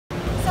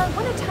I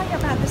want to tell you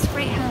about this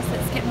great house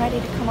that's getting ready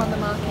to come on the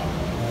market.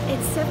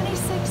 It's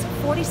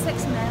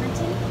 7646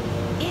 Manatee.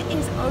 It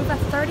is over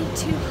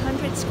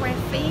 3,200 square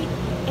feet.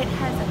 It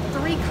has a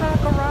 3-car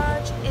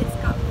garage. It's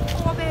got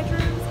 4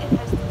 bedrooms. It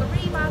has 3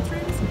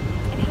 bathrooms.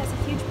 It has a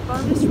huge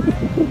bonus room.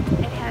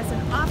 It has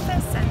an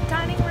office, a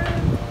dining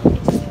room.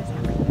 It just has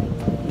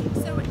everything.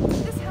 So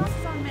this house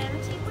is on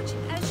Manatee, which,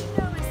 as you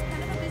know, is kind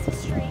of a busy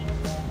street.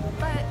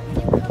 But when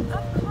you come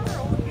up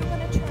Coral, you're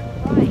going to turn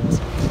right.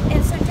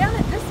 And so down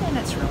at this end,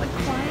 it's really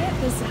quiet.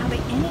 There's hardly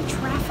any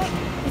traffic.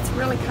 It's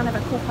really kind of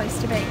a cool place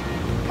to be.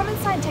 Come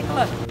inside and take a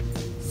look.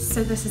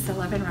 So this is the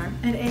living room.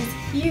 It is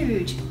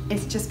huge.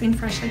 It's just been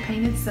freshly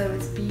painted, so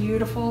it's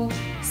beautiful.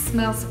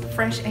 Smells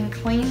fresh and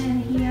clean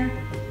in here.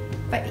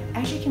 But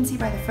as you can see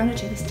by the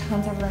furniture, there's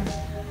tons of room.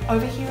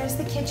 Over here is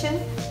the kitchen.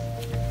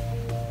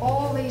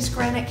 All these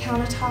granite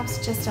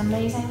countertops, just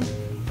amazing.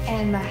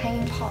 And the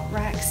hanging pot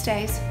rack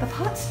stays. The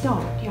pots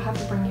don't, you'll have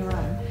to bring your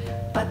own.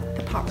 But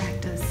the pot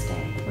rack does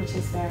stay, which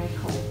is very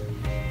cool.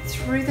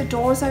 Through the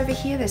doors over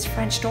here, there's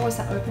French doors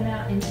that open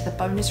out into the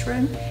bonus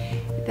room.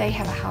 They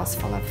have a house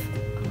full of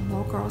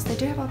little girls. They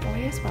do have a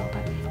boy as well,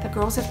 but the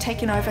girls have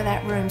taken over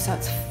that room, so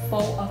it's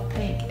full of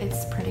pink.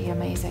 It's pretty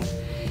amazing.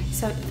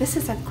 So this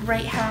is a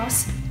great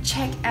house.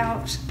 Check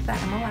out the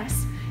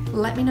MLS.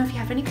 Let me know if you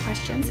have any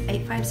questions,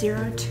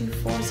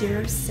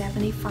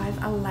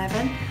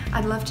 850-240-7511.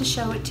 I'd love to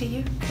show it to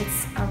you.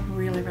 It's a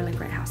really, really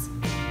great house.